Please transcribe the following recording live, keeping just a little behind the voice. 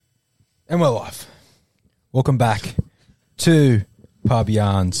And we're live. Welcome back to Pub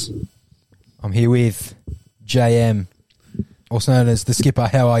Yarns. I'm here with JM, also known as the Skipper.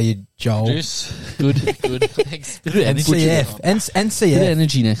 How are you, Joel? Juice. Good. Thanks. Bit of And energy. CF. And CF. Bit of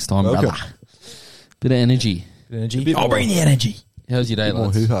energy next time, Welcome. brother. Bit of energy. I'll bring the energy. How's your day, More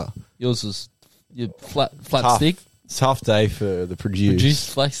lads? hoo-ha. Yours was your flat Tough. stick. Tough day for the produce.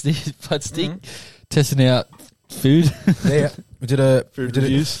 Juice flat stick. Testing out food. Yeah, we did a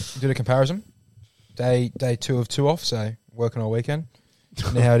Produce. comparison. Day 2 of 2 off, so working all weekend.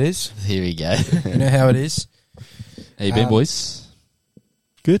 You know how it is. Here we go. You know how it is. How you been, boys?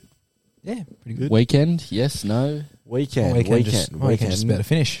 Good. Yeah, pretty good. Weekend? Yes, no? Weekend. Just about to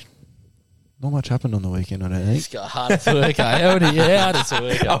finish. Not much happened on the weekend, I don't It's think. got hardest worker. Hardest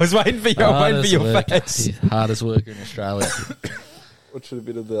worker. I was waiting for your face. Hardest worker in Australia. Watched a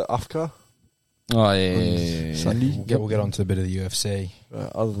bit of the AFCA Oh, yeah. Sunday. We'll get on to a bit of the UFC.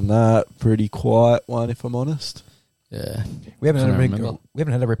 Other than that, pretty quiet one, if I'm honest. Yeah. We haven't Remember.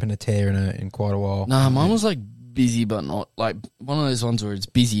 had a rip and a tear in quite a while. Nah, mine was like busy, but not like one of those ones where it's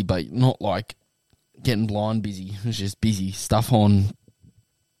busy, but not like getting blind busy. It was just busy stuff on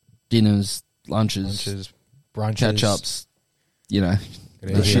dinners, lunches, Brunches, catch ups, you know, Got the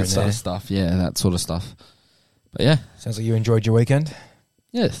it here shit and sort there. of stuff. Yeah, that sort of stuff. But yeah, Sounds like you enjoyed your weekend.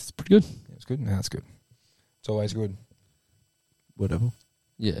 yeah, it's pretty good. It's good. No, that's good. It's always good. Whatever.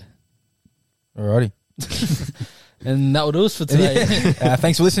 Yeah, Alrighty. and that will do us for today.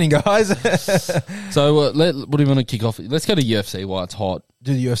 Thanks for listening, guys. So, what do you want to kick off? Let's go to UFC while it's hot.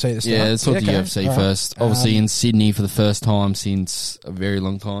 Do the UFC at the start. Yeah, let's talk the okay. UFC All right. first. Obviously, in Sydney for the first time since a very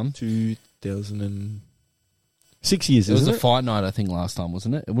long time. 2006 years, It was isn't a fight night, I think, last time,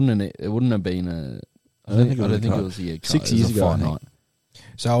 wasn't it? It wouldn't have been a. I don't think it was I a don't think card. it was a year. 6 it was years a ago, I fight think. night.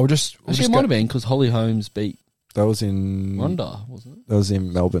 So we'll just Actually, it might have been because Holly Holmes beat That was in Ronda, wasn't it? That was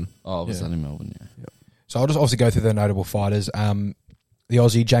in Melbourne. Oh, was Yeah. that in Melbourne? Yeah. So I'll just obviously go through the notable fighters. The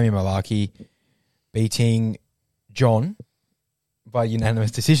Aussie Jamie Malarkey beating John by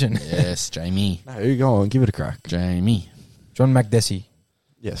unanimous decision. Yes, Jamie. No, go on, give it a crack. Jamie. John McDessie.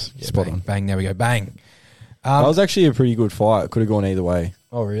 Yes, Yeah, spot bang, on. bang. There we go. Bang. That was actually a pretty good fight. Could have gone either way.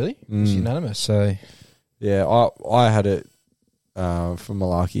 Oh, really? It was Mm. unanimous. So Yeah, I had it for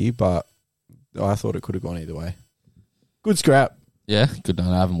Malarkey, but I thought it could have gone either way. Good scrap. Yeah, good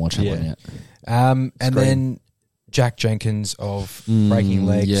night. I haven't watched that Yeah. one yet. and Scream. then Jack Jenkins of Breaking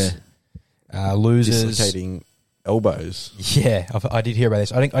Legs. Yeah. Losers. Dislocating elbows. Yeah, I did hear about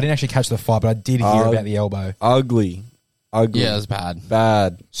this. I didn't actually catch the fight, but I did hear about the elbow. Ugly. Yeah, it was bad.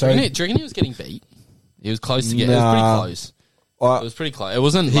 Bad. So Do you reckon he was getting beat? He was close to get. Nah. It was pretty close. It was pretty close. It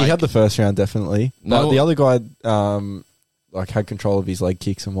wasn't. He like, had the first round, definitely. No. But the other guy had control of his leg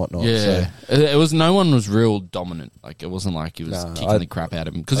kicks and whatnot. Yeah, So. it was. No one was real dominant. Like it wasn't like he was Nah, kicking the crap out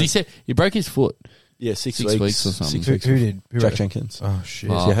of him because he said he broke his foot. Yeah, 6 6 weeks or something. 6 who weeks. did? Who Jack Jenkins. Oh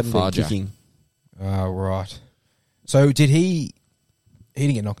shit! Oh. So he hadn't been Far Jack. kicking. Oh, right. So did he? He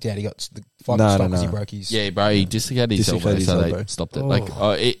didn't get knocked out. He got the fight No, stopped no, because he no. broke his. Yeah, bro, he dislocated his elbow, Dislocated his so elbow. they stopped it. Oh. Like,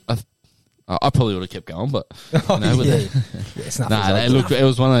 I probably would have kept going, but Oh, no, but yeah. they- Yeah, it's not. nah, they look. It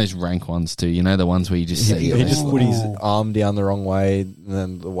was one of those rank ones too. You know, the ones where you just see. He just put his Ooh. arm down the wrong way, and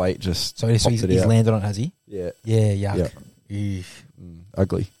then the weight just So he's popped it he's out. landed on it, has he? Yeah, Yeah, yuck. Yeah. Eesh.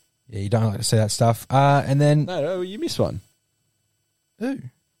 ugly. Yeah, you don't like to see that stuff. And then No, you missed one. who?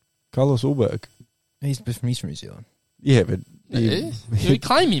 Carlos Ulberg. He's from New Zealand. Yeah, but You're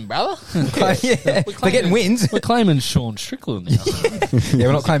claiming, brother. Yeah, We're they're getting wins. We're claiming Sean Strickland now Yeah,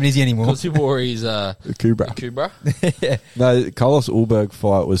 we're not claiming Izzy anymore. because he wore his Kubra. Kubra. Yeah. No, Carlos Ulberg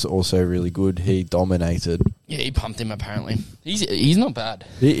fight was also really good. He dominated. Yeah, he pumped him. Apparently, he's not bad.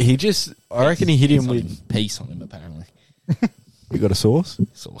 He just, I reckon he hit him with. Peace on him. Apparently, You got a sauce?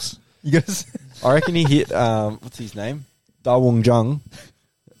 sauce. You guys. I reckon he hit. What's his name? Da Wong Jung.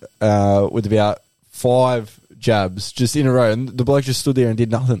 With about 5 jabs just in a row, and the bloke just stood there and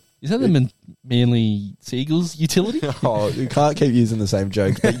did nothing. Is that the Manly Seagulls utility? Oh, you can't keep using the same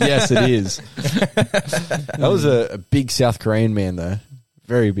jokes, but yes, it is. That was a big South Korean man, though.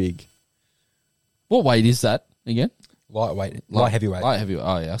 Very big. What weight is that again? Light heavyweight. Light heavyweight.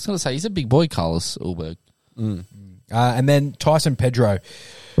 Oh yeah, I was going to say he's a big boy, Carlos Ulberg. And then Tyson Pedro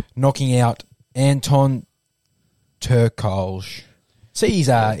knocking out Anton Turkalj. See his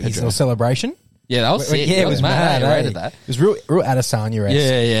little celebration. Yeah, that was sick. Yeah, That it was mad. mad. I eh? rated that. It was real Adesanya-esque.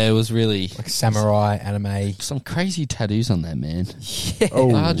 Yeah, it was really Like samurai anime. some crazy tattoos on that man. Yeah.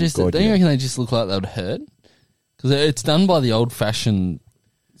 Oh, Don't God, you yeah. reckon they just look like they would hurt? Because it's done by the old-fashioned.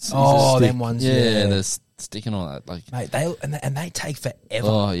 Oh, stick. them ones. Yeah, Yeah. they're sticking all that. Like, Mate, they take forever.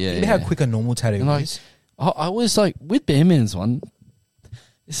 Oh, yeah, You know yeah. how quick a normal tattoo and like, is? I was like with Bearman's one.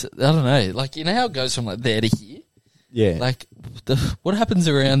 I don't know. Like, you know how it goes from like there to here? Yeah. Like, what happens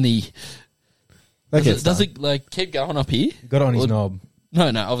around the... That Does gets it, does done. it like keep going up here? Got it on his Or- knob. No,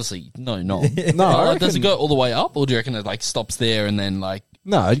 obviously, no. No, Like, I does it reckon- go all the way up, or do you reckon it like stops there and then like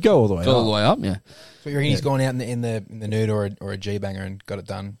No, it'd go all the way go up. all the way up? Yeah. So you reckon he's gone out in the nude or a G banger and got it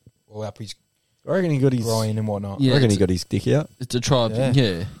done all up his I reckon he got his. groin and whatnot. Yeah. I reckon he it's- got his dick out. To try,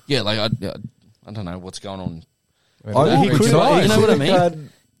 Yeah. yeah. Like I don't know what's going on. He He could could have- you know what I mean? Had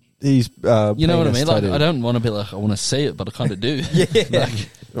his, You know what I mean? Like, tattooed. I don't want to be like I want to see it, but I kind of do. Yeah. Like,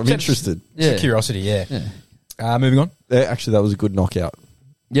 I'm interested. It's yeah. a curiosity, yeah. Yeah. Moving on. Actually, that was a good knockout.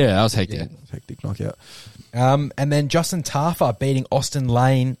 Yeah, I was hectic. Yeah. Hectic knockout. And then Justin Taffer beating Austin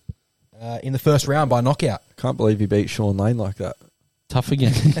Lane in the first round by knockout. Can't believe he beat Sean Lane like that. Tough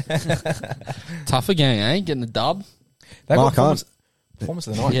again. Tough again, eh? Getting the dub. They Mark got performance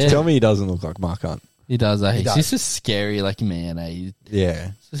of the night. Yeah. Tell me he doesn't look like Mark Hunt. He does, eh? He does. He's just scary, like man, eh? He's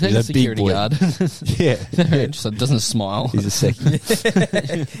Yeah. like a security guard. Yeah. Just doesn't smile. He's a second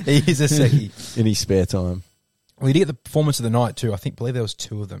He is a secchi. in his spare time. We did get the performance of the night too. Believe there was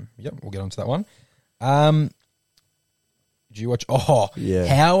two of them. Yep, we'll get onto that one. Did you watch? Oh, Yeah.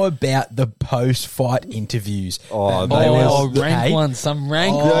 How about the post-fight interviews? Oh, They was- rank hey? one, some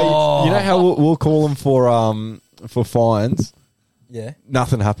rank. Oh. You know how we'll call them for fines? Yeah,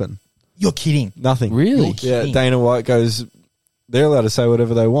 Nothing happened. you're kidding. Nothing. Really? You're Yeah, kidding. Dana White goes, they're allowed to say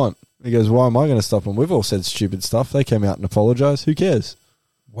whatever they want. He goes, why am I going to stop them? We've all said stupid stuff. They came out and apologised. Who cares?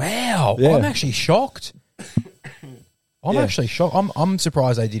 Wow, Yeah. I'm actually shocked. I'm Yeah. actually shocked. I'm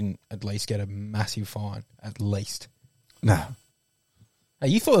surprised they didn't at least get a massive fine. At least. No. Hey,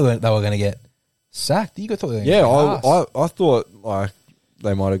 you thought they were going to get sacked. You thought they were going to Yeah, get cast. I thought like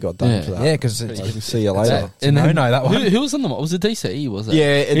they might have got done Yeah. for that. Yeah, because Like, see you later. It's a no, that one. Who was on the? Was it DCE? Was it?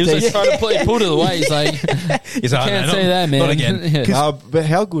 Yeah, he was like DC. trying to pull it away. He's like, He's like, can't "No, say not- that, man. Not again. Yeah. But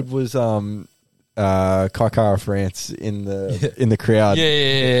how good was Kaikara France in the crowd?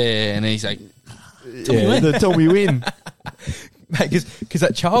 Yeah, and he's like, Yeah, the tell me win. Because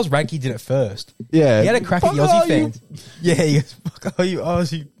that Charles Ranke did it first. Yeah, He had a crack at the Fuck Aussie are you? fans. Yeah, he goes, fuck are you,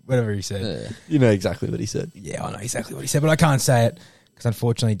 Aussie, whatever he said. yeah. You know exactly what he said. Yeah, I know exactly what he said, but I can't say it because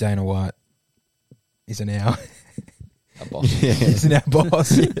unfortunately Dana White isn't our, A boss. isn't our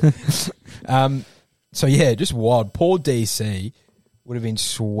boss. So yeah, just wild. Poor DC would have been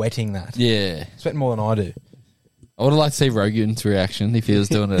sweating that. Yeah. Sweating more than I do. I would have liked to see Rogan's reaction if he was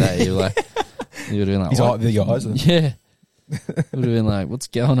doing it. He would like, he would have been like, He's what? like the eyes. And Yeah. Would have been like, what's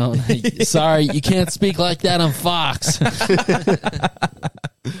going on? Hey, sorry, you can't speak like that on Fox.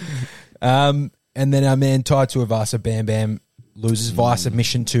 And then our man Tai Tuivasa Bam Bam loses via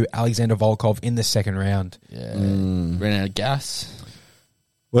submission to Alexander Volkov in the second round. Yeah. Ran out of gas.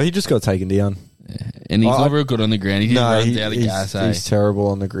 Well, he just got taken down. And he's I- not real good on the ground. He just runs out of gas, eh? he's terrible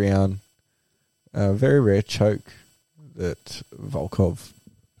on the ground. Very rare choke that Volkov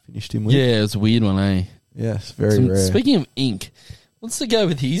finished him with. Yeah, it was a weird one, eh? Yes, very rare. Speaking of ink, what's the go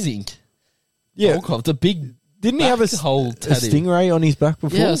with his ink? Yeah, Volkov, the big didn't he have a whole tattoo. stingray on his back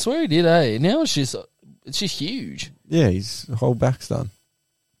before? Yeah, I swear he did, eh? Now it's just huge. Yeah, his whole back's done.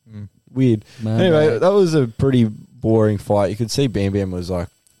 Mm. Weird. Man, Anyway, mate. that was a pretty boring fight. You could see Bam Bam was like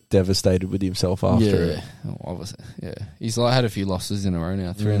devastated with himself after yeah, it. oh, obviously, yeah. He's like had a few losses in a row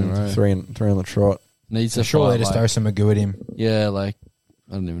now, three in a row. Three on the trot. Needs So to surely fight, they just like, throw some Magoo at him. yeah, like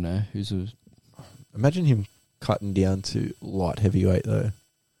I don't even know who's Imagine him cutting down to light heavyweight though.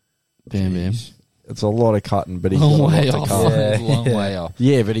 Bam Bam. It's a lot of cutting, but he's got a Long lot way to off. cut. Yeah. Long way off.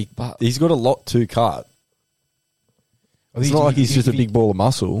 Yeah, but But he's got a lot to cut. It's not like he's just a big ball of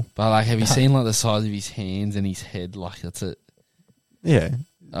muscle. but like, have you seen like the size of his hands and his head? Like that's it. Yeah.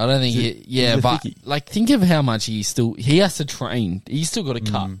 I don't think. he's a But thickie. like, think of how much he has to train. He's still got to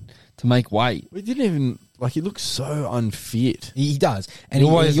cut to make weight. We didn't even like. He looks so unfit. He does, and He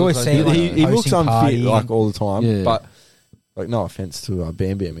he always always looks see like him, He looks hosting unfit partying. like all the time. Yeah. But like, no offense to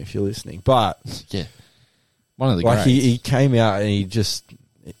Bam Bam if you're listening, but Yeah, one of the like greats. he came out and he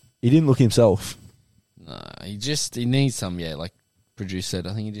didn't look himself. No, he needs some. Yeah, like producer said,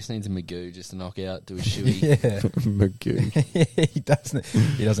 I think he just needs a Magoo just to knock out, do a shoey. Yeah, Magoo. he doesn't.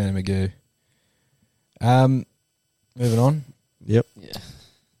 He doesn't have Magoo. Moving on. Yep. Yeah.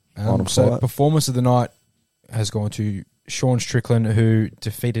 Final So fight. performance of the night has gone to Sean Strickland, who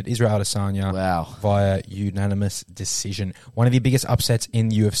defeated Israel Adesanya Wow. via unanimous decision. One of the biggest upsets in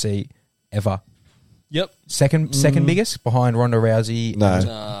UFC ever. Yep. Second biggest behind Ronda Rousey.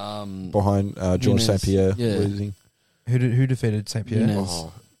 No. Behind George Nunes. St. Pierre Yeah. losing. Who defeated St. Pierre? Nunes.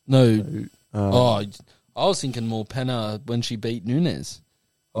 Oh. No. Um, I was thinking more Penna when she beat Nunes.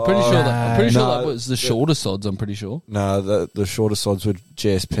 I'm pretty sure no, that was the shortest odds. I'm pretty sure. No, the shortest odds were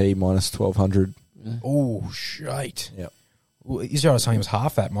GSP minus 1,200. Oh, shite. Yep. Well, Israel was saying it was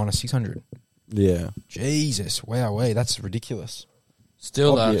half that, minus 600. Yeah. Jesus. Wow, that's ridiculous.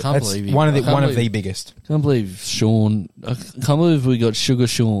 Still, though, I can't That's believe one of the biggest. I can't believe Sean. I can't believe we got Sugar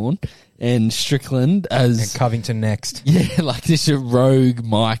Sean and Strickland as And Covington next. yeah, like this rogue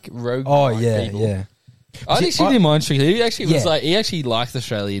Mike. Oh, Mike yeah, people. yeah. I actually didn't mind Strickland. He actually was Yeah. like, he actually liked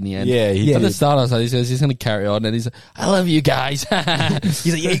Australia in the end. Yeah, he Yeah. At did. the start, I was like, he's going to carry on, and he's like, I love you guys.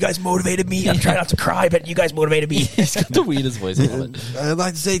 He's like, yeah, you guys motivated me. I'm trying not to cry, but you guys motivated me. He's got the weirdest voice. I love it. I'd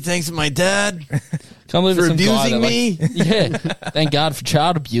like to say thanks to my dad Can't believe for it's some guy abusing that, me. yeah, thank God for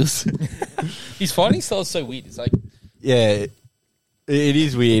child abuse. His fighting style is so weird. It's like Yeah, it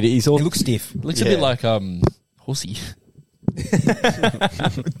is weird. He's all He looks stiff. looks a Yeah. bit like Horsey.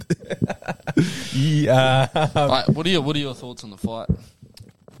 Yeah. Like, what are your thoughts on the fight?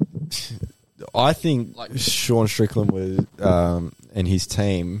 I think Like- Sean Strickland was and his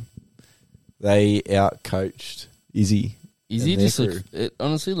team. They outcoached Izzy. Izzy And just their looked, it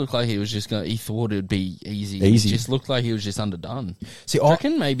honestly looked like he was just going. He thought it'd be easy. Easy. It just looked like he was just underdone. See, Do you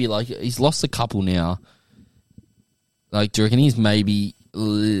reckon maybe like he's lost a couple now? Like, do you reckon he's maybe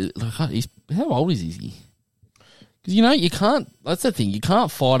he's how old is Izzy? Because you can't. That's the thing. You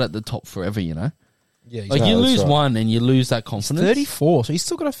can't fight at the top forever. yeah, Like No, you that's lose right. one and you lose that confidence. 34, so he's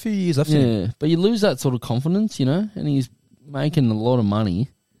still got a few years left in him. Yeah, but you lose that sort of confidence, and he's making a lot of money.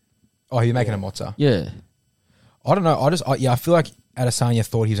 Oh, you're making a mozza. Yeah, I don't know. I feel like Adesanya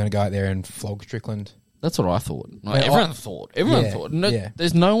thought he was going to go out there and flog Strickland. that's what I thought. Like, Yeah, everyone thought. Everyone yeah, thought. No, yeah.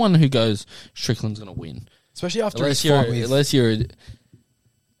 There's no one who goes Strickland's going to win Especially after unless his you're fight with... unless you're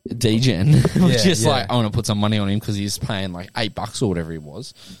a D-gen, which Yeah, is yeah. like I want to put some money on him because he's paying like $8 or whatever he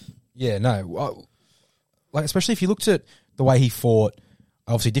was. Yeah, no. Like, especially if you looked at the way he fought,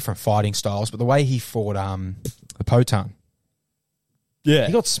 obviously different fighting styles, but the way he fought the Potan, Yeah,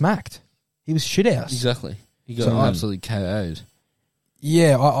 he got smacked. He was shit house. Exactly, he got So, absolutely KO'd.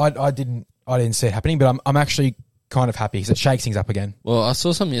 Yeah, I didn't see it happening, but I'm actually kind of happy because it shakes things up again. Well, I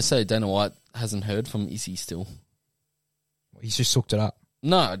saw something yesterday. Dana White hasn't heard from Izzy still. He's just soaked it up.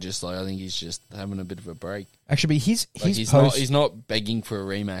 No, just like I think he's just having a bit of a break. Actually, his Like he's post... he's not begging for a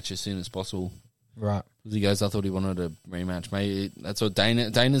rematch as soon as possible. Right. He goes, I thought he wanted a rematch. Maybe that's what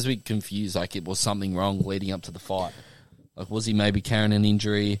Dana's a bit confused. Like it was something wrong leading up to the fight. Like was he maybe carrying an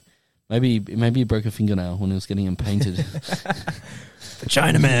injury? Maybe he broke a fingernail when he was getting him painted. The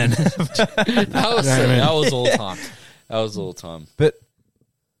Chinaman. that was all time. That was all time. But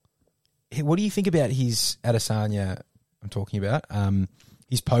what do you think about his Adesanya I'm talking about?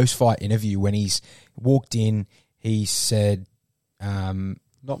 His post-fight interview when he's walked in, he said,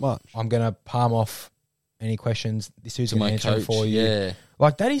 not much. I'm going to palm off any questions. This dude's To going to my answer them coach, for you. yeah,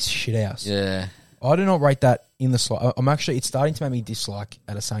 Like, that is shit house. yeah, I do not rate that in the slot. It's starting to make me dislike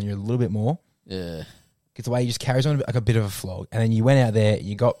Adesanya a little bit more. yeah. Because the way he just carries on like a bit of a flog. And then you went out there,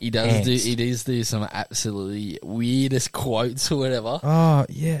 you got He does do some absolutely weirdest quotes or whatever. Oh,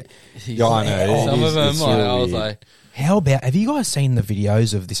 yeah. Yeah, I know. Some It of is- them, it's like, really I was weird. like, How about, have you guys seen the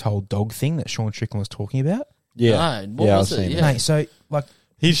videos of this whole dog thing that Sean Strickland was talking about? Yeah, no, what yeah, was I've it? seen Yeah. Mate, so, like,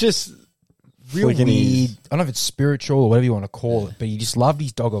 He's just real flicking weird. his- I don't know if it's spiritual or whatever you want to call it, but he just loved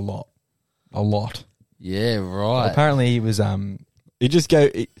his dog a lot. A lot. Yeah, So right. apparently he was, He just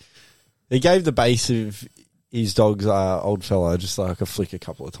he gave the base of his dog's old fella just like a flick a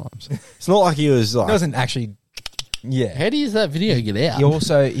couple of times. It's not like he was it like doesn't actually, yeah. How does that video get out? He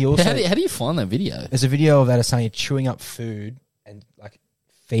also, how do you find that video? there's a video of Adesanya chewing up food and like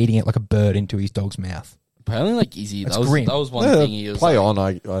feeding it like a bird into his dog's mouth. Apparently, like Izzy, That's that grim. was one Yeah, thing he was play like,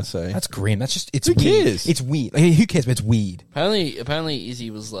 on. I say That's grim. That's just, it's Who weird. cares? It's weird. Like, who cares, but it's weird. Apparently,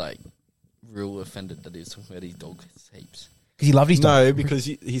 Izzy was like real offended that he was talking about his dog heaps. Because he loved his dog. no, because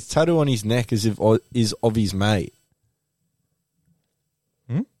his tattoo on his neck is of his mate.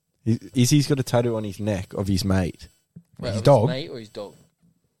 Hmm? Izzy's got a tattoo on his neck of his mate. His of dog? mate or his dog?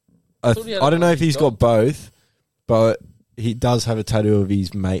 I thought he had don't know one if of his he's dog. got both, but he does have a tattoo of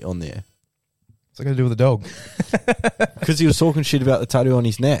his mate on there. What's that got to do with the dog? Because he was talking shit about the tattoo on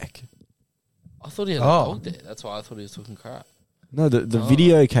his neck. I thought he had a Oh. dog there. That's why I thought he was talking crap. No, the Oh.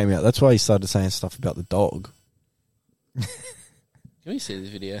 video came out. That's why he started saying stuff about the dog. Can we see this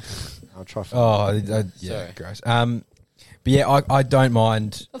video? I'll try. Oh, yeah, Sorry. gross. But yeah, I don't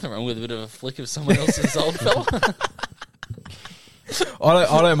mind. Nothing wrong with a bit of a flick of someone else's old fella.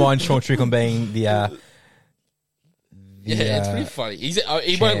 I don't mind Sean Strickland being the Yeah, it's pretty funny. He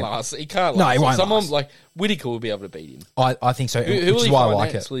won't champ. last. He can't. No, Last. he won't Someone last. like Whitaker will be able to beat him. I think so, Who which will is he why I fight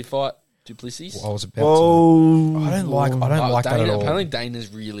like next? it. Will he fight Duplessis. I was about Oh, to. I don't like that at all. Apparently,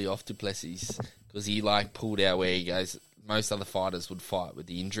 Dana's really off Duplessis because he like pulled out where he goes. Most other fighters would fight with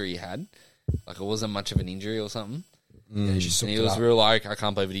the injury he had. Like it wasn't much of an injury or something. Yeah, he just And sucked he it was up. real like, I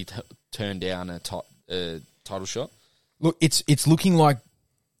can't believe he turned down a title shot. Look, it's looking like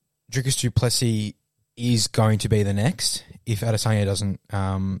Dricus du Plessis is going to be the next if Adesanya doesn't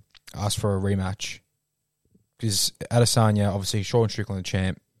ask for a rematch. Because Adesanya, obviously, Sean Strickland the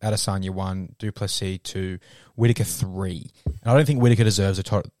champ, Adesanya 1, du Plessis 2, Whittaker 3. And I don't think Whittaker deserves a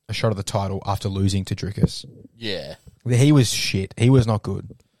shot at the title after losing to Dricus. Yeah. He was shit. He was not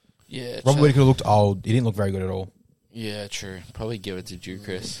good. Yeah. Robert Whittaker looked old. He didn't look very good at all. Yeah, true. Probably give it to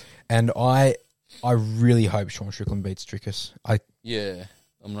Ducris. And I really hope Sean Strickland beats Dricus. Yeah.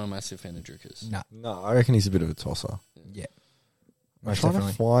 I'm not a massive fan of Ducris. No, I reckon he's a bit of a tosser. Yeah. I'm Most trying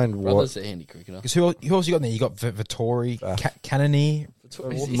definitely. to find what. Brother's a handy cricketer. Because who else you got in there? You got Vittori, Cannonier,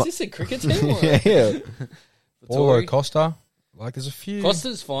 Is this a cricket team? Or yeah, Paulo Vittori? Costa. Like, there's a few.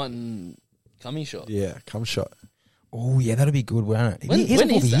 Costa's fighting Cummy shot. yeah, come shot. Oh, yeah, that'd be good, wouldn't it? When He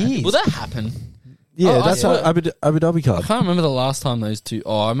hasn't is fought for that? years. Will that happen? Yeah, Oh, I that's swear- Abu Dhabi I card. can't remember the last time those two.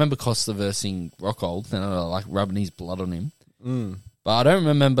 Oh, I remember Costa versing Rockhold. Then I like rubbing his blood on him. But I don't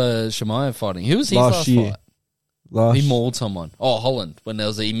remember Shemaev fighting. Who was his last year. fight? He mauled someone. Oh, Holland. When there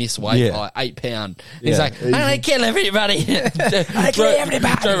was he missed weight Yeah. by 8 pound. He's Yeah. like, I'm gonna kill everybody. I kill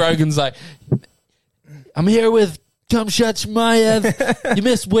everybody. Joe Rogan's like, I'm here with Kamshat Shemaev. You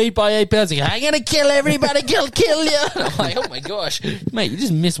missed weight by 8 pounds. He's like, I'm gonna kill everybody. Kill you. I'm like, oh my gosh, mate, you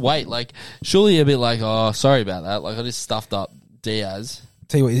just missed weight. Like, surely you're a bit like, oh, sorry about that. Like, I just stuffed up Diaz.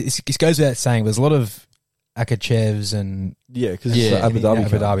 Tell you what, it goes without saying, there's a lot of Akachevs and Yeah, because Yeah. it's the Abu Dhabi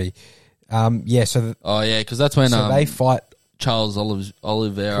Abu card. Dhabi. Yeah, so Oh yeah, because that's when they fight. Charles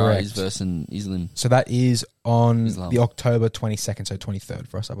Oliveira Correct. is versing Islam. So that is on Islam. the October 22nd, so 23rd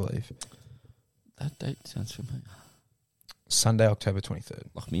for us, I believe. That date sounds familiar. Sunday, October 23rd.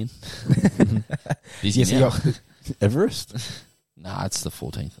 Lock me in. Busy Yes, you now. got Everest. Nah, it's the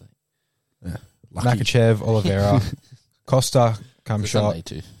 14th. I think. Makachev, Oliveira, Costa, come It's a shot. Sunday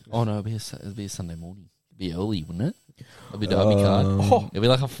too. Oh no, it'll be a Sunday morning. It'll be early, wouldn't it? It'll be derby card. Oh. It'll be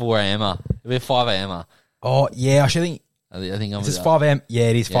like a 4 a.m.er. It'll be a 5 a.m.er. Oh, yeah, I should think. I think I'm. Is this 5 a.m.? Yeah,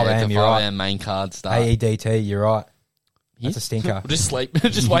 it is 5 it's a a.m. You're 5 right. a.m. main card start. AEDT, you're right. Yeah. That's a stinker. We'll just sleep.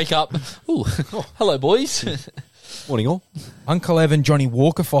 Just wake up. Ooh, hello boys. Morning all. Uncle Evan, Johnny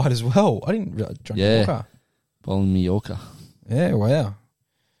Walker fight as well. I didn't realize Johnny Yeah. Walker. Bowling Mallorca. Yeah, wow.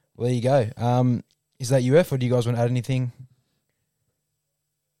 Well, there you go. Is that UF, or do you guys want to add anything?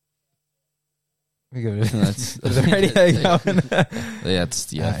 We got That's the radio going. Yeah,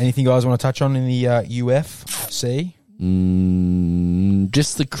 it's Anything you guys want to touch on in the UFC?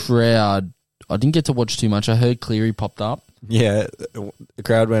 Just the crowd. I didn't get to watch too much. I heard Cleary popped up. Yeah, the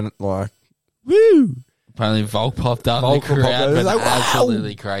crowd went like, woo! Apparently Volk popped up. Volk And the popped up. crowd It was went like, wow.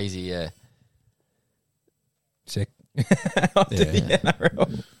 absolutely crazy. Yeah. Sick. Yeah.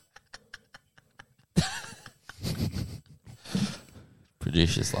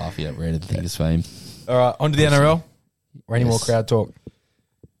 Producer's laughing at Red and think it's fame. All right, on to the NRL. Or any more Yes. crowd talk?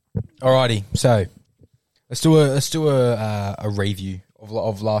 Alrighty, so let's do a review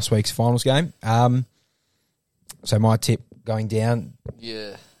of last week's finals game. So my tip going down: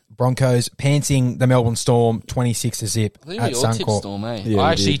 Yeah. Broncos pantsing the Melbourne Storm 26-0 I think at we all tipped Suncorp. Storm, eh? Yeah, I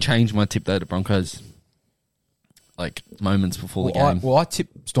we actually did. changed my tip though to Broncos. Like moments before the game. I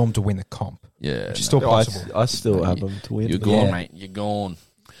tipped Storm to win the comp, Yeah. which is no. still possible. I still have them to win. You're but gone, Yeah. mate. You're gone.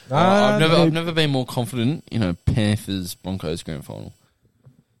 Ah, I've never been more confident in a Panthers Broncos grand final.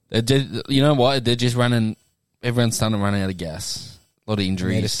 You know what? They're just running. Everyone's starting to run out of gas. A lot of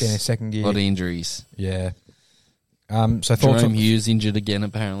injuries. Yeah, just getting a second A gear. lot of injuries. Yeah. So thoughts Jerome on Hughes injured again,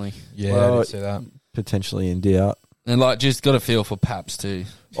 apparently. Yeah, Well, I did see that. potentially in doubt. And like, just got a feel for Paps too.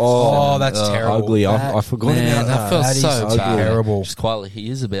 Oh, that's terrible. Ugly. That- I forgot Man, about that felt That is so bad. terrible. Just quietly, he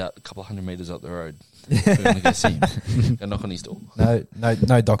is about a couple of 100 meters up the road. We're gonna go see him. Go knock on his door. No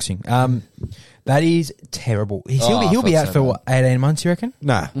doxing. That is terrible. He'll I be felt out so for what, 18 months, you reckon?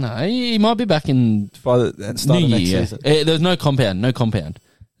 Nah, No, he might be back in by the start New of next Year. Yeah. season. There's no compound.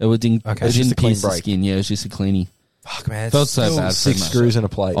 It was didn't, Okay. it It's just didn't a clean pierce the break. skin. Yeah, it was just a cleanie. Fuck, man. Felt so still- bad. for Six him, screws and a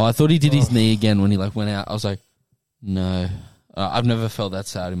plate. Oh, I thought he did his knee again when he like went out. I was like, no, I've never felt that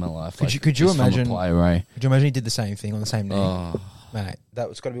sad in my life. Could like, you just from a imagine- player, right? Could you imagine he did the same thing on the same knee? Oh, Mate, that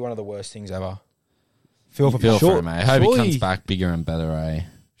was got to be one of the worst things ever. Feel for feel Paul. for him, mate. I hope he surely- comes back bigger and better, eh?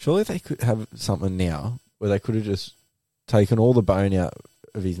 Surely they could have something now where they could have just taken all the bone out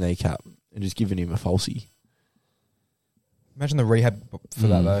of his kneecap and just given him a falsie. Imagine the rehab for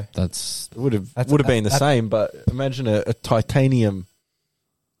that, though. That's It would have That's- been the that- same, but imagine a titanium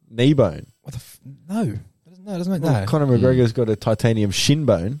knee bone. What the no. No, it doesn't make Well, no. Conor McGregor's got a titanium shin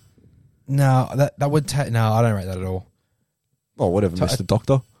bone. No, that would take. No, I don't rate that at all. Oh, whatever, Mr.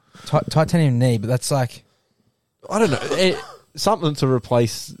 Doctor. Titanium knee, but that's like I don't know. Something to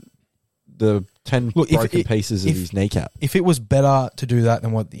replace the 10 broken pieces of his kneecap. if it was better to do that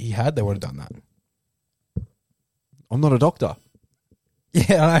than what he had, they would have done that. I'm not a doctor.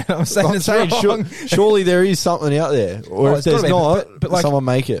 Yeah, I'm saying it's wrong. Surely there is something out there. Or if it's gotta there's be, not, but like, someone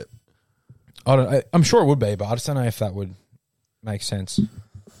make it. I'm sure it would be, but I just don't know if that would make sense.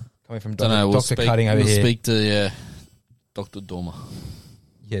 Coming from Dr. Cutting over we'll here. Speak to Dr. Dormer.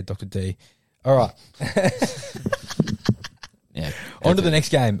 Yeah, Dr. D. All right. Yeah. On to the next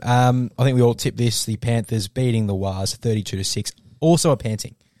game. I think we all tipped this. The Panthers beating the Wars 32-6. Also a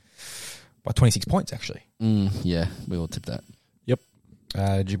panting. By 26 points, actually. Yeah, we all tipped that. Yep.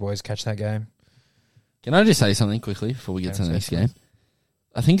 Did you boys catch that game? Can I just say something quickly before we get to the next game?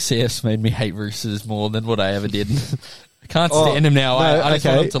 I think CS made me hate Roosters more than what I ever did. I can't stand him now. No, I just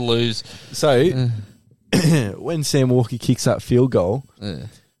want him to lose. So, when Sam Walker kicks that field goal,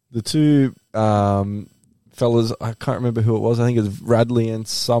 the two fellas, I can't remember who it was, I think it was Radley and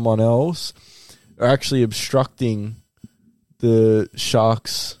someone else, are actually obstructing the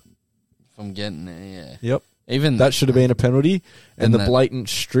Sharks. From getting there, yeah. Yep. Even that should have been a penalty. And the blatant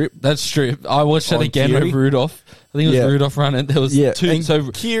strip. That strip. I watched that again with Rudolph. I think it was Rudolph running. There was two. And So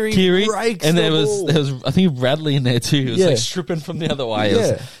Kiri breaks and the there ball. was I think Radley in there too. It was like stripping from the other way.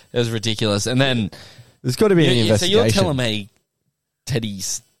 It was ridiculous. And then there's got to be an investigation. So you're telling me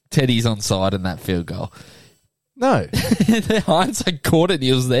Teddy's on side in that field goal? No. Hindsight caught it.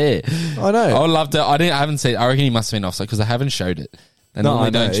 He was there. I know. I would love to. I haven't seen. I reckon he must have been offside because they haven't showed it. And no, I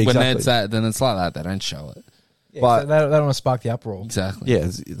know, don't. exactly. When it's that, then it's like that. They don't show it. Yeah, but so they don't want to spark the uproar. Exactly. Yeah,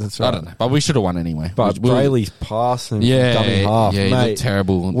 that's right. I don't know, but we should have won anyway. But Brayley's pass and dummy half, he mate. looked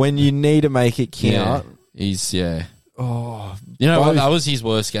terrible. When you need to make it count, he's Oh, you know what? That was his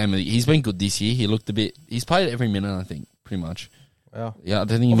worst game. He's been good this year. He looked a bit. He's played every minute, I think, pretty much. Wow. Yeah, I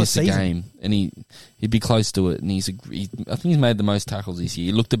don't think he missed a game, and he'd be close to it. And I think he's made the most tackles this year.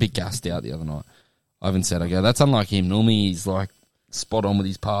 He looked a bit gassed out the other night. I haven't said, okay, that's unlike him. Normally he's like spot on with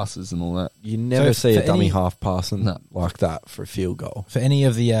his passes and all that. You never see a dummy any- half passing like that for a field goal. For any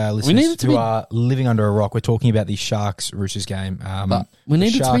of the listeners who are living under a rock, we're talking about the Sharks-Roosters game. But we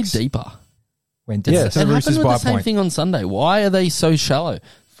need it to be Sharks deeper. Went down. Yeah, So It the Roosters happened with by the a same point. thing on Sunday. Why are they so shallow?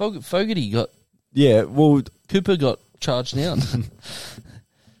 Fogarty got... Yeah, well, Cooper got charged down.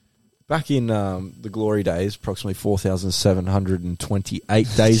 back in the glory days, approximately 4,728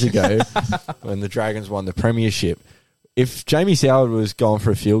 days ago, when the Dragons won the premiership, if Jamie Soward was going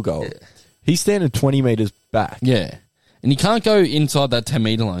for a field goal, he's standing 20 metres back. Yeah. And you can't go inside that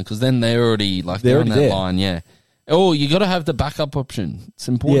 10-metre line because then they're already on that there. line, yeah. Oh, you got to have the backup option. It's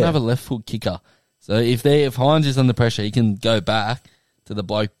important to have a left foot kicker. So if Hines is under pressure, he can go back to the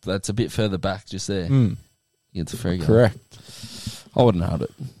bloke that's a bit further back just there. It's a free goal. Correct. I wouldn't have had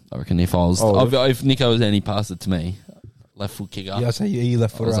it. I reckon if I was... if Nico was there and he passed it to me, left foot kicker. Yeah, I say you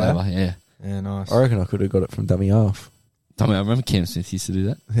left foot right. Over, yeah. Yeah, nice. I reckon I could have got it from dummy half. I remember Cam Smith used to do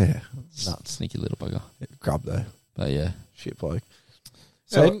that. Yeah. Nuts. Sneaky little bugger. Grub, though. But yeah. Shit bloke.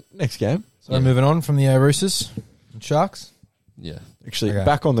 So, next game. So moving on from the Roosters and Sharks. Yeah. Actually, Okay.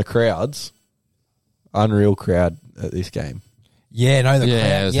 back on the crowds. Unreal crowd at this game. Yeah, no, the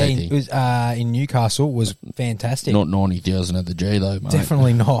Yeah, crowd. it was In Newcastle was fantastic. Not 90,000 at the G though, mate.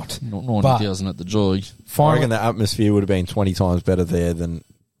 Definitely not. Not 90,000 at the Joy. I Finally, reckon the atmosphere would have been 20 times better there than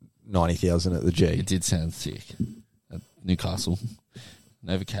 90,000 at the G. It did sound sick at Newcastle.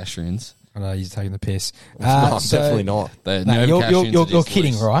 Nova Casherins. I know you're taking the piss. No, definitely not. You're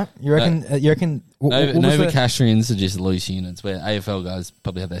kidding, right? You reckon? What was Nova the- Casherins are just loose units where AFL guys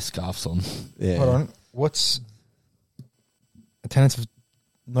probably have their scarves on. Yeah. Hold on. What's attendance of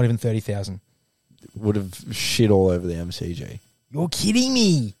not even 30,000? Would have shit all over the MCG. You're kidding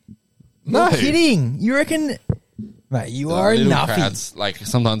me. No. You're kidding. You reckon? Mate, you are a Little nuffy. crowds, like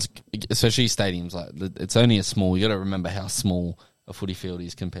sometimes, especially stadiums, like it's only a small. You got to remember how small a footy field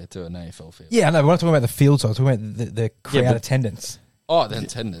is compared to an AFL field. Yeah, no, we're not talking about the field size. We're talking about the crowd but- attendance. Oh, the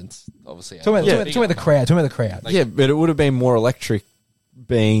attendance, obviously. Talking about the crowd. Talking about the crowd. Yeah, but it would have been more electric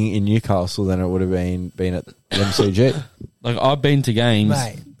being in Newcastle than it would have been at the MCG. Like I've been to games.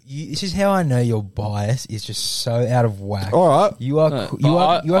 Mate, this is how I know your bias is just so out of whack. All right. You are. No, You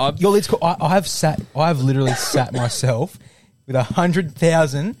but are. Your lid's. I have literally sat myself with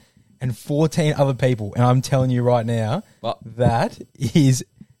 100,014 other people, and I'm telling you right now But- that is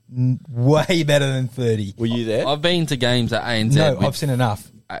way better than 30. Were you there? I've been to games at ANZ No, with I've seen enough.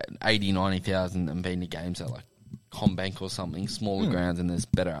 80, 90,000 and been to games at like Combank or something, smaller grounds, and there's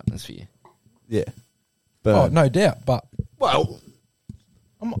better atmosphere. Yeah. But no doubt. But well,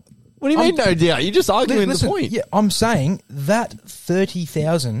 what do you mean? No doubt. You're just arguing listen, the point. Yeah, I'm saying that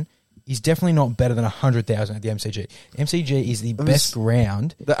 30,000 is definitely not better than 100,000 at the MCG. MCG is the best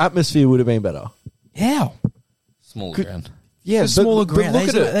ground. The atmosphere would have been better. How? Smaller ground. Yeah, It's a smaller ground. Look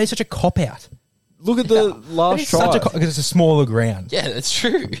at it. They're such a cop out. Look at the last try. Because it's a smaller ground. Yeah, that's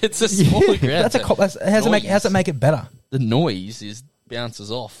true. It's a smaller ground. That's a cop. How's it make it better? The noise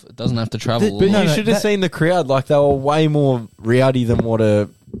bounces off. It doesn't have to travel. But along. you should have seen the crowd. Like, they were way more rowdy than what a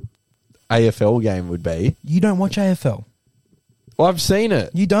AFL game would be. You don't watch AFL. Well, I've seen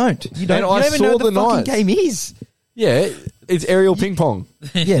it. You don't. You don't. And You I don't even saw know what the the fucking nights. game is. Yeah, it's aerial ping pong.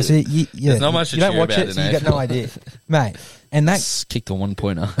 Yeah, so There's not much to you don't cheer watch about it, in so you got AFL. no idea, mate. And that Just kicked a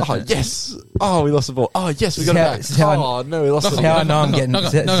 1-pointer. Oh, yes. Oh, we lost the ball. Oh, yes, we got it back. This is how I- Oh, no, we lost This the is how ball. I know I'm getting. no,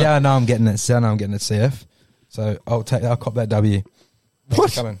 This is no. how I know I'm getting it. This is how I know I'm getting it. CF. So I'll cop that W. Thanks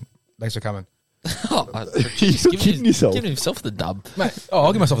What? for coming. Thanks for coming, You're kidding yourself. Give himself the dub. mate. Oh,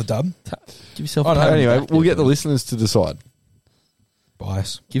 I'll give myself a dub. Give yourself Oh, a no, pat on the Anyway, back we'll there, get the buddy. listeners to decide.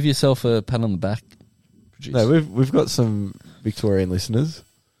 Bias. Give yourself a pat on the back. Producer. No, we've got some Victorian listeners.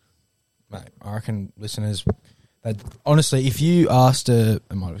 Mate, I reckon listeners, honestly, if you asked it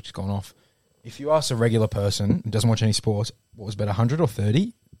might have just gone off. If you asked a regular person who doesn't watch any sports, what was better, 100 or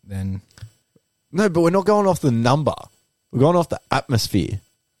 30, then No, but we're not going off the number. We're going off the atmosphere.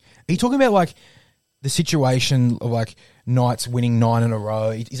 are you talking about like the situation of like Knights winning 9 in a row?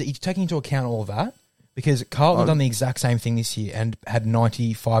 Is it you taking into account all of that? Because Carlton done the exact same thing this year and had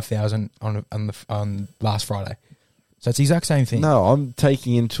 95,000 on last Friday. So it's the exact same thing. No, I'm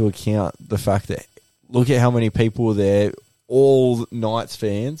taking into account the fact that look at how many people were there, all Knights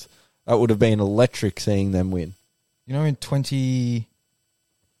fans. That would have been electric seeing them win. You know, in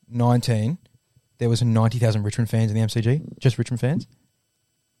 2019, there was 90,000 Richmond fans in the MCG. Just Richmond fans.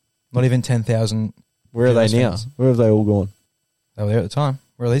 Not even 10,000. Where are they Geelong now? fans. Where have they all gone? They were there at the time.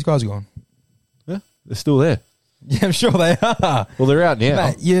 Where are these guys gone? Yeah, they're still there. Yeah, I'm sure they are. Well, they're out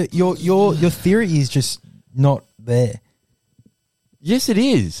now. Mate, your theory is just not there. Yes, it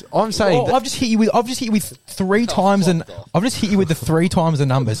is. I'm saying that I've just hit you with 3 times, and I've just hit you with the 3 times the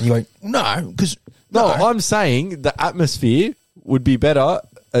numbers, and you go no, because no, I'm saying the atmosphere would be better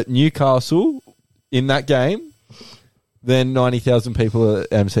at Newcastle in that game than 90,000 people at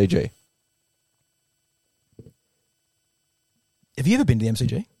MCG. Have you ever been to the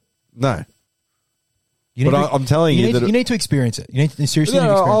MCG? No. You But I'm telling you that you need to experience it. You need to seriously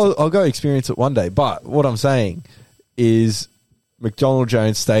No, experience I'll go experience it one day. But what I'm saying is McDonald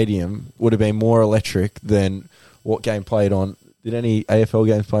Jones Stadium would have been more electric than what game played on. Did any AFL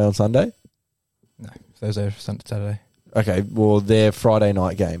games play on Sunday? it. No, Thursday, Saturday. Okay, well, their Friday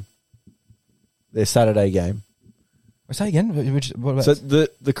night game. Their Saturday game. Say again. What about So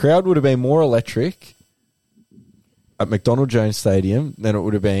the crowd would have been more electric at McDonald Jones Stadium than it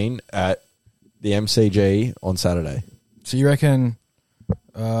would have been at the MCG on Saturday. So you reckon?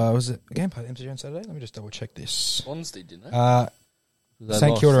 Was it a game played at MCG on Saturday? Let me just double check this. Swans did, didn't they? They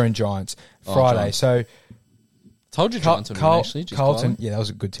St lost. Kilda and Giants Oh, Friday. Giants. So Told you Giants would win, actually. Just Carlton. quietly. Yeah, that was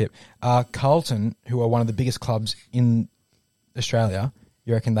a good tip. Carlton, who are one of the biggest clubs in Australia,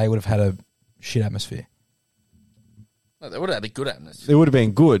 you reckon they would have had a shit atmosphere? No, they would have had a good atmosphere. It would have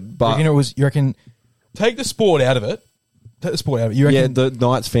been good, You but reckon you reckon take the sport out of it. Take the sport out of it. You yeah, reckon? the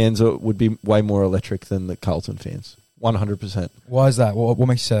Knights fans would be way more electric than the Carlton fans. 100%. Why is that? What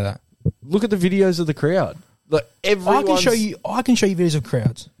makes you say that? Look at the videos of the crowd. Like I can show you videos of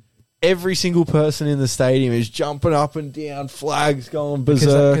crowds Every single person in the stadium is jumping up and down, flags going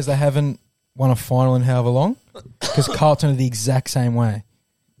berserk. because they haven't won a final in however long. Because Carlton are the exact same way.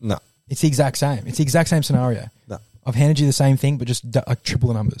 No, It's the exact same. It's the exact same scenario. no. I've handed you the same thing, but just like triple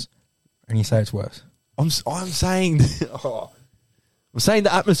the numbers, and you say it's worse. I'm saying, I'm saying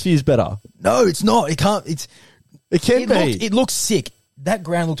the atmosphere is better. No, it's not. It can't. It can be It looks sick. That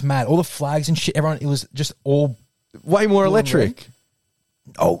ground looked mad. All the flags and shit. Everyone. It was just all. way more electric.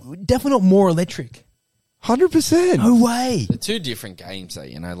 Oh, definitely not more electric. 100%. No way. They're two different games, though.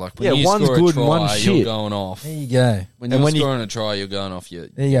 You know, like when Yeah, you one's score good a and try, one's you're shit. going off. There you go. When And you're when you- scoring a try, you're going off. There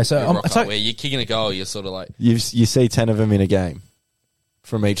you go. So your rock it's up. like, Where you're kicking a goal, you're sort of like, You see 10 of them in a game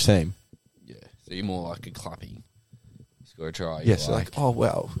from each team. yeah. So you're more like a clapping. You score a try. Yes, you're like, oh,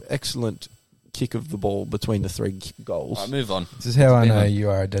 wow, excellent kick of the ball between the 3 goals. All right, move on. this is how I It's know been you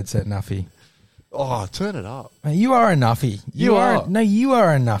are a dead set nuffy. Oh, turn it up. Mate, you are a nuffy. You are. No, you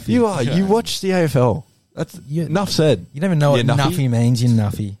are a nuffy. You are. Sure. You watch the AFL. That's enough said. You don't even know what You nuffy? nuffy means. You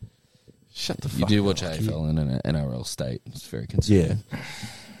nuffy. Shut the You fuck do up. watch AFL in an NRL state. It's very concerning. Yeah.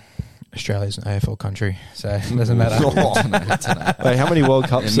 Australia's an AFL country, so it doesn't matter. Wait, how many World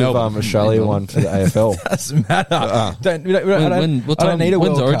Cups have Australia won for the AFL? Doesn't matter. I don't need a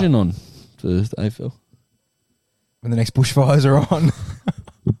When's World Origin Cup. on for the AFL? When the next bushfires are on.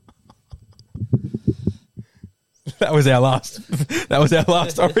 That was our last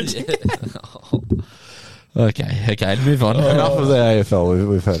Origin. Okay, move on. Enough of the AFL.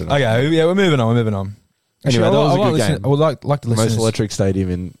 We've heard enough. Okay, yeah, we're moving on. Anyway, that was a good game. I would like to listen. Most electric stadium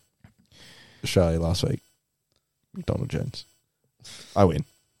in Australia last week. McDonald Jones. I win.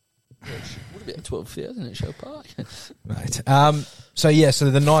 What about 12,000 at Shell Park? Mate. So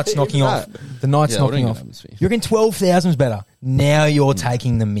the Knights knocking off. The Knights knocking off. You reckon 12,000 is better? Now you're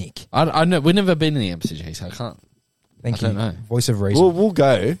taking the mick. I know. We've never been in the MCG, so I can't. Thank I you. don't know. Voice of reason. We'll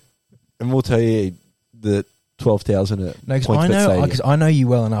go and we'll tell you the 12,000 at No, PointsBet because I know you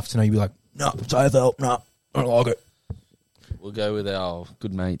well enough to know you'd be like, no, it's AFL. No, I don't like it. We'll go with our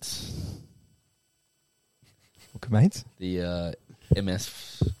good mates, Okay, mates. the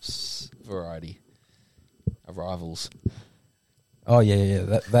MS variety of rivals. Oh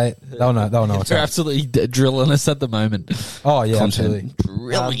yeah. They'll know. They'll know what's They're up. absolutely drilling us at the moment. Oh yeah, Content. absolutely.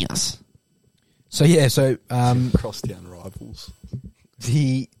 Drilling us. So Crosstown rivals.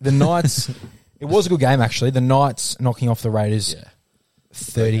 the Knights. It was a good game actually. The Knights knocking off the Raiders. Yeah.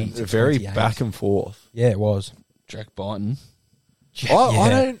 30. They're very 28. back and forth. Yeah, it was. Jack Byton.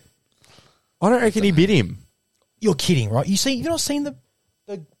 I don't reckon he bit him. You're kidding, right? You've not seen the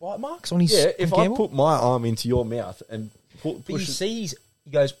bite marks on his. Yeah, if on I Gamble? put my arm into your mouth and But you push it. see,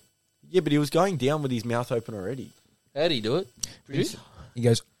 he goes. Yeah, but he was going down with his mouth open already. How'd he do it? Produce? He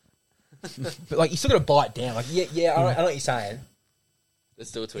goes. But like, you still got to bite down. Like, yeah, I know what you're saying.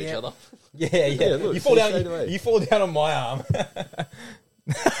 Let's do it to each Yeah. other. Yeah. look, you fall see down. straight away. You fall down on my arm.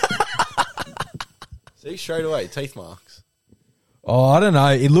 See, straight away, teeth marks. Oh, I don't know.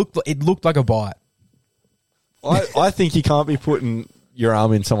 It looked like a bite. I think you can't be putting your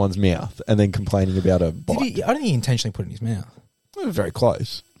arm in someone's mouth and then complaining about a bite. I don't think he intentionally put it in his mouth. Very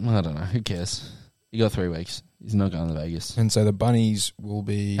close. I don't know. Who cares? You got 3 weeks. He's not going to Vegas. And so the bunnies will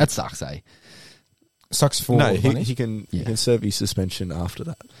be. That sucks, eh? Sucks for No, the bunnies. he can serve you suspension after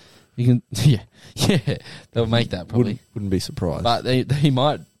that. You can, yeah. They'll make that probably. Wouldn't be surprised. But they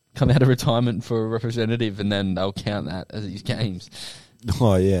might come out of retirement for a representative, and then they'll count that as his games.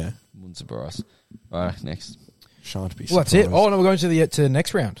 Oh yeah, Wouldn't surprise. All right, next. shan't be. Well, that's it. Oh no, we're going to the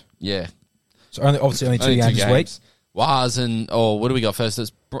next round. Yeah, So obviously only two games this week. Waz and what do we got first?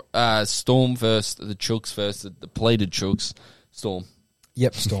 It's Storm first, the Chooks first, the pleated Chooks. Storm.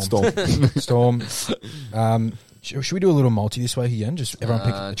 Yep, Storm. Should we do a little multi this week again? Just everyone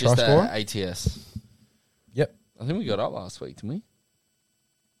pick the try scorer. ATS. Yep. I think we got up last week, didn't we?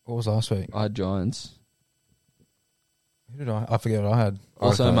 What was last week? I had Giants. Who did I? I forget what I had.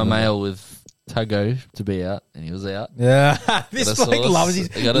 Also, my mail with Tago to be out, and he was out. Yeah, this Got a bloke sauce.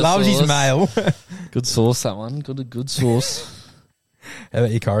 loves his sauce. mail. Good sauce, that one. Good sauce. How about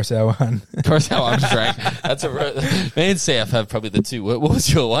your Coruscant one? Coruscant one, Drake. That's me and CF have probably the two. What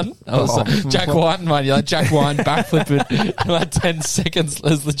was your one? I was Jack White one. You're like Jack White backflipping. Like 10 seconds. It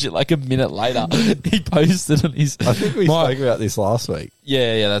was legit like a minute later. He posted on his. I think we spoke about this last week.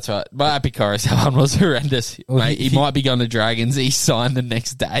 Yeah, that's right. My Happy Coruscant one was horrendous. Well, mate, he might be going to Dragons. He signed the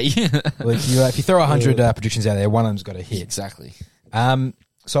next day. Well, if you throw 100 predictions out there, one of them's got to hit. Exactly.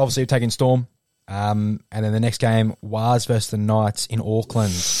 So obviously we're taking Storm. And then the next game, Waz versus the Knights in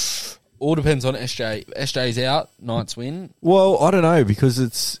Auckland. All depends on SJ. SJ's out. Knights win. Well, I don't know because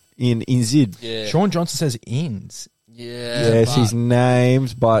it's in Zid. Yeah. Sean Johnson says ins. Yeah. Yes, but he's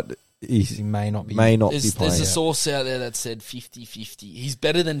named, but He he may not be. may not be there's playing. a source out there that said 50-50. He's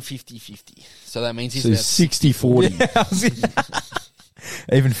better than 50-50. So that means he's So about 60-40.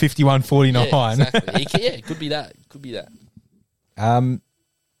 Even 51-49. Yeah, exactly. It could be that. Could be that.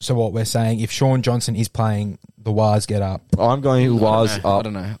 So what we're saying, if Sean Johnson is playing, the Waz get up. I'm going who was I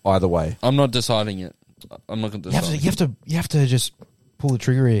don't up know. either way. I'm not deciding it. I'm not going to decide. You have to just pull the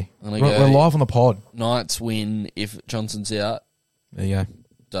trigger here. I'm We're, gonna go- we're live on the pod. Knights win if Johnson's out. There you go.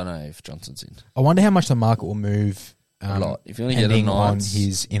 Don't know if Johnson's in. I wonder how much the market will move. A lot. If you want to get depending on on Knights,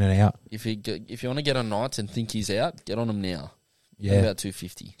 his in and out. if you want to get on Knights and think he's out, get on him now. Yeah. About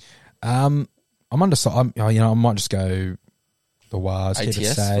 250. I'm undecided. I might just go the Waz. Keep it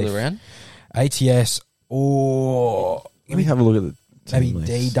ATS safe. for the round. ATS or Let me have a look at the maybe team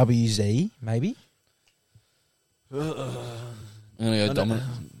list. DWZ, maybe. I'm going to go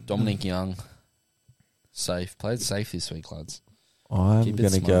Dominic Young. Safe. Played safe this week, lads. I'm Keep it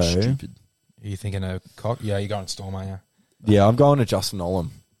going to smart, go. stupid. Are you thinking of Cock? Yeah, you're going Storm, are you? Yeah, I'm going to Justin Olam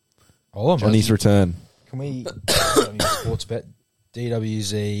Oh, on his return. can we on your sports bet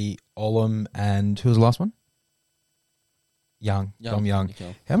DWZ, Olam, and who was the last one? Young. Dom Young.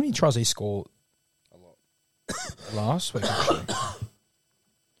 Okay. How many tries did he score? A lot. Last week, actually.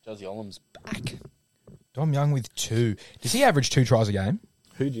 Josie Olam's back. Dom Young with 2. Does he average 2 tries a game?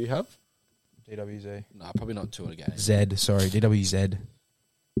 Who do you have? DWZ. No, probably not 2 a game. DWZ.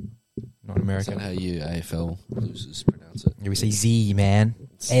 Not Is American. that how you AFL losers pronounce it? Yeah, we say Z, man.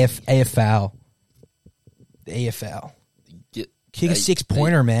 AFL. The AFL. Kick a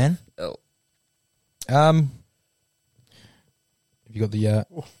 6-pointer, man. Oh. Have you got the...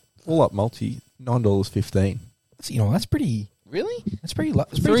 All up multi, $9.15. That's pretty... Really? That's pretty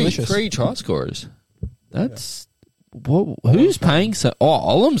delicious. 3 try scorers. That's... What, who's paying so... Oh,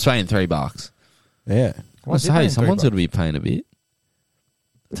 Olam's paying $3. Yeah. Why is he Hey, paying someone's $3? got to be paying a bit.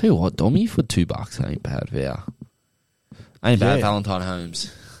 I'll tell you what, Dommy for $2 ain't bad, yeah. Ain't bad, Yeah. Valentine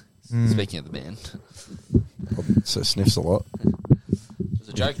Holmes. Speaking of the band. So sniffs a lot. It was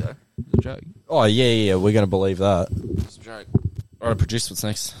a joke, though. It was a joke. Oh, yeah. We're going to believe that. It was a joke. All right, produce what's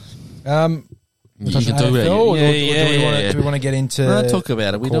next. You can do it. Do we want to get into... No, talk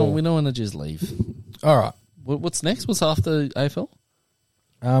about it. We call? don't want to just leave. All right. What's next? What's after AFL?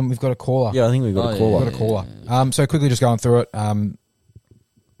 We've got a caller. Yeah, I think we've got a caller. We've got a caller. So quickly just going through it.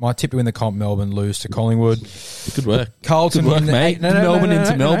 My tip to win the comp, Melbourne lose to Collingwood. Good work. Carlton Good work, win the mate. Melbourne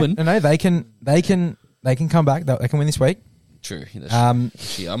into Melbourne. No, they can come back. They can win this week. True.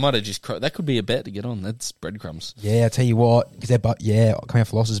 Actually, I might have just... That could be a bet to get on. That's breadcrumbs. Yeah, I tell you what, because they're coming off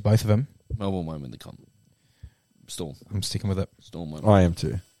for losses, both of them. Melbourne won't win the comp. Storm. I'm sticking with it. Storm won't. I am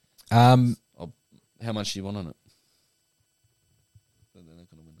too. How much do you want on it? They're not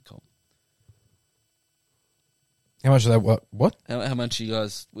going to win the comp. How much are they? What? How much are you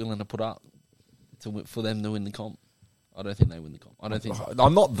guys willing to put up for them to win the comp? I don't think they win the comp. I don't think.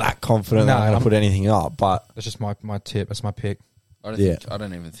 I'm not that confident that I'm going to put anything up, but That's just my tip. That's my pick. I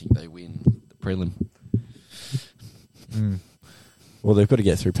don't even think they win the prelim. well, they've got to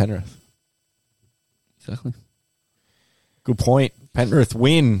get through Penrith. Exactly. Good point. Penrith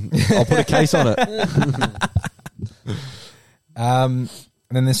win. I'll put a case on it. And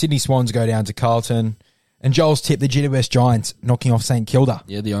then the Sydney Swans go down to Carlton. And Joel's tip, the GWS Giants knocking off St Kilda.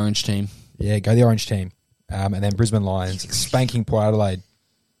 Yeah, the orange team. Yeah, go the orange team. And then Brisbane Lions spanking Port Adelaide.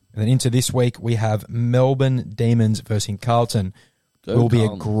 And then into this week, we have Melbourne Demons versus Carlton. Go Will be a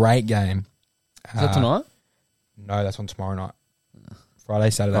Carlton. great game. Is that tonight? No, that's on tomorrow night.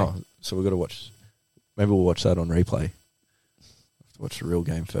 Friday, Saturday. Oh, so we've got to watch. Maybe we'll watch that on replay. Have to watch the real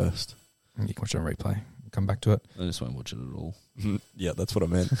game first. You can watch it on replay. Come back to it. I just won't watch it at all. Yeah, that's what I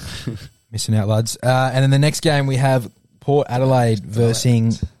meant. Missing out, lads. And then the next game, we have Port Adelaide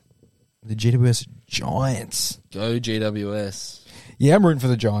versus the GWS Giants. Go GWS. Yeah, I'm rooting for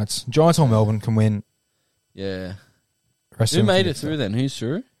the Giants. Giants or Melbourne can win. Yeah. Rest Who of them made can it through then? Who's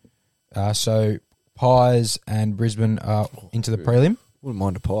through? So Pies and Brisbane are into the prelim. Wouldn't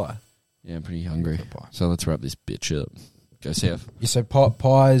mind a pie. Yeah, I'm pretty hungry. So let's wrap this bitch up. Go South. Yeah, so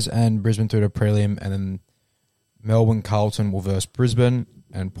Pies and Brisbane through to prelim, and then Melbourne Carlton will verse Brisbane,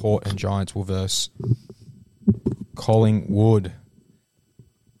 and Port and Giants will verse Collingwood.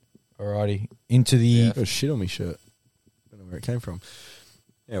 Alrighty, into the I've got shit on my shirt. Don't know where it came from.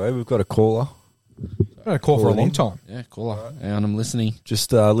 Anyway, we've got a caller. I've had a call for a long time. Yeah, caller. And I'm listening.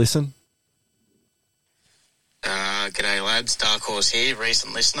 Just listen. G'day lads, Dark Horse here,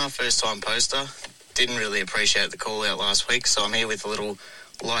 recent listener, first time poster. Didn't really appreciate the call out last week, so I'm here with a little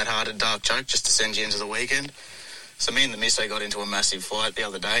light-hearted dark joke just to send you into the weekend. So me and the misso got into a massive fight the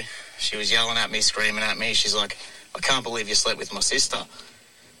other day. She was yelling at me, screaming at me. She's like, I can't believe you slept with my sister.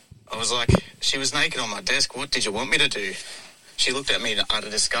 I was like, she was naked on my desk, what did you want me to do? She looked at me out of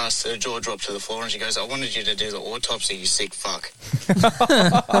disgust, her jaw dropped to the floor, and she goes, I wanted you to do the autopsy, you sick fuck.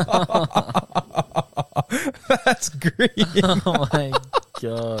 That's great. Oh my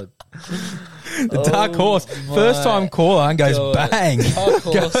God. The Dark Horse, first time caller, and goes God. bang. Dark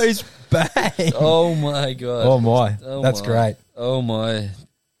Horse. Goes bang. Oh my God. Oh my, Oh that's my. great. Oh my.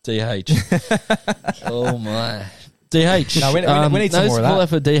 DH. Oh my. DH. No, we need some more of call that. out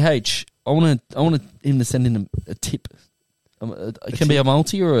for DH. I want him to send in a tip. It can be a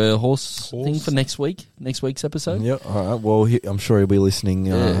multi or a horse thing for next week's episode. Yeah, all right. Well, I'm sure he'll be listening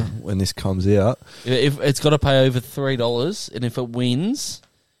when this comes out. If it's got to pay over $3, and if it wins,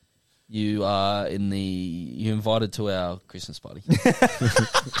 you are you're invited to our Christmas party.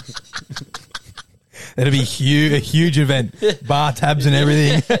 It'll be a huge event. Bar tabs and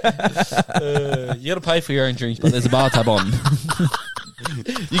everything. You got to pay for your own drinks, but there's a bar tab on.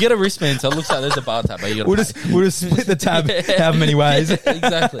 You get a wristband, so it looks like there's a bar tab. But you We'll just split the tab however many ways.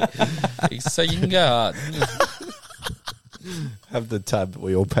 exactly. So you can go hard. Have the tab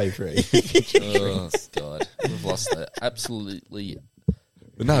we all pay for it. Oh, God. We've lost that. Absolutely.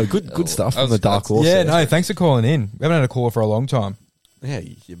 But no, good stuff That from was- the Dark Horse. Yeah, there. no, thanks for calling in. We haven't had a caller for a long time. Yeah,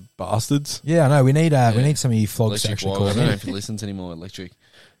 you bastards. Yeah, I know. We need some of you flogs to Electric actually Wog. call I don't know in. if you listen anymore. Electric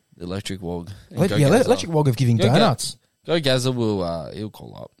Wog. And Let, go yeah, Gazza. Electric Wog of giving Go donuts. Go Gazza will he'll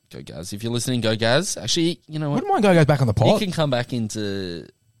call up. Go Gaz. If you're listening, go Gaz. Actually, you know what? Wouldn't mind going back on the He pod. can come back into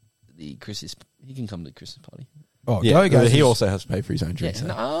the Christmas. He can come to the Christmas party. Oh, Yeah, go guys. he also has to pay for his own Yeah. drinks.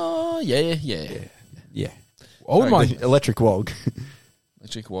 No, yeah. Yeah. I wouldn't mind. The Electric Wog.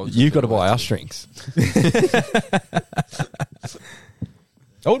 Electric Wog. You've got to buy us drinks.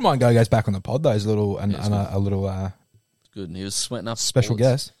 I wouldn't mind go guys back on the pod though. As a little and a little Good. And he was sweating up. special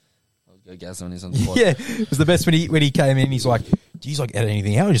bullets. guest. Go Gaz when he's on the pod. Yeah, it was the best when he came in. He's like, "Do you like edit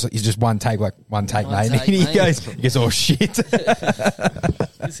anything out?" He's just one take, mate. One And take, he mate. goes, "Oh shit!"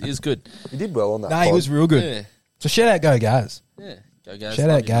 He was good. He did well on that. No, he was real good. Yeah. So shout out, go guys. Yeah. Go Gaz. Shout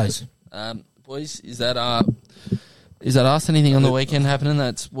Love out, you, Gaz. mate. Boys, is that us? Anything on the weekend happening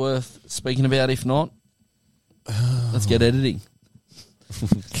that's worth speaking about? If not, let's get editing.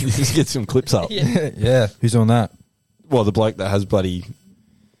 Just get some clips up. Yeah. Yeah, who's doing that Well, the bloke that has bloody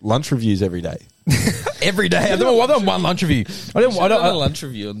lunch reviews every day. every day? I don't one lunch review. I I done a don't. lunch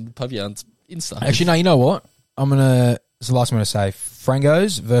review on Pub Yarn's Insta. Actually, no. You know what? It's the last one to say.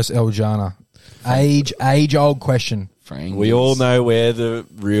 Frangos versus El Jana. Age old question. Frank. We all know where the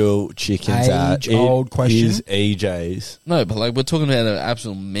real chicken's at. Age-old question. Is EJ's. No, but like we're talking about an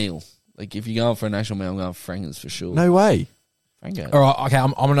absolute meal. Like if you're going for an actual meal, I'm going for Frankers for sure. No way. Frango. All right, okay.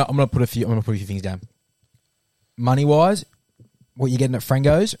 I'm gonna put a few things down. Money wise, what you're getting at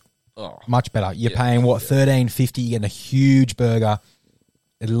Frangos, Oh, much better. You're Yeah, paying what $13.50. You're getting a huge burger,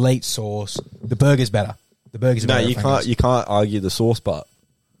 elite sauce. The burger's better. The burger's No, better. you at can't. Frangos. You can't argue the sauce part.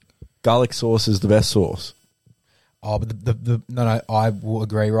 Garlic sauce is the best sauce. Oh, but no, I will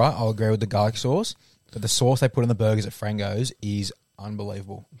agree. Right, I'll agree with the garlic sauce. But the sauce they put on the burgers at Frangos is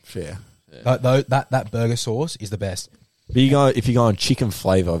unbelievable. Fair. That burger sauce is the best. But if you go on chicken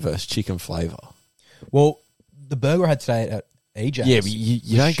flavour versus chicken flavour. Well, the burger I had today at EJ's. Yeah, but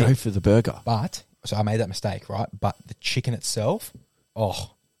you don't shit. go for the burger. But so I made that mistake, right? But the chicken itself,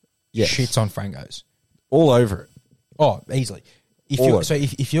 Yes. shits on Frangos. All over it. Oh, easily.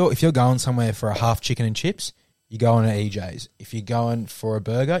 If you're going somewhere for a half chicken and chips, you go on to EJ's. If you're going for a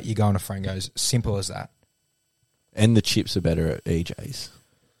burger, you go on to Frangos. Simple as that. And the chips are better at EJ's.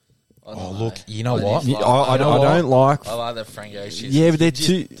 Oh, look, you know what? I don't like. I like the Frango shit. Yeah, but they're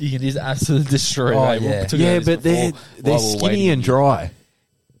too. You can just absolutely destroy. Oh, mate. We yeah. took Yeah, about this but they're before while we were skinny waiting. and dry.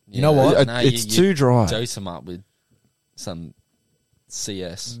 You know what? It's too dry. Dose them up with some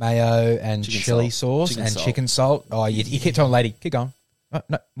CS. Mayo and Chicken chili salt. sauce Chicken and salt. chicken salt. Oh, you keep telling lady, keep going.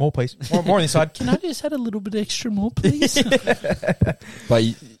 No, more please. More on this side. Can I just add a little bit extra more, please? But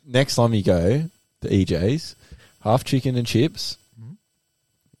next time you go to EJ's, half chicken and chips,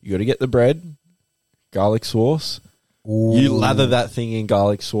 you got to get the bread, garlic sauce. You lather that thing in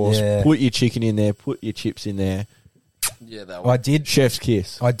garlic sauce. Yeah. Put your chicken in there. Put your chips in there. Yeah, that I one. did. Chef's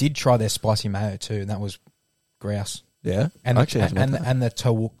kiss. I did try their spicy mayo too, and that was grouse. Yeah, And actually, the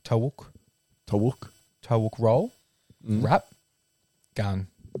tawuk Tawuk. roll Mm. wrap gun.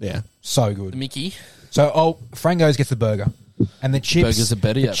 Yeah, So good. The Mickey. So Frangos gets the burger, and the chips. Burgers are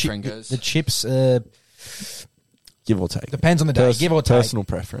better the at Frangos. The chips give or take. depends on the day. Give or take. Personal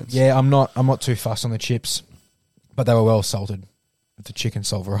preference. Yeah, I'm not too fussed on the chips, but they were well salted with the chicken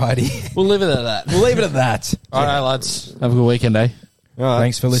salt variety. We'll leave it at that. We'll leave it at that. All right, lads. Have a good weekend, eh? All right.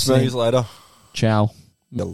 Thanks for listening. See you later. Ciao.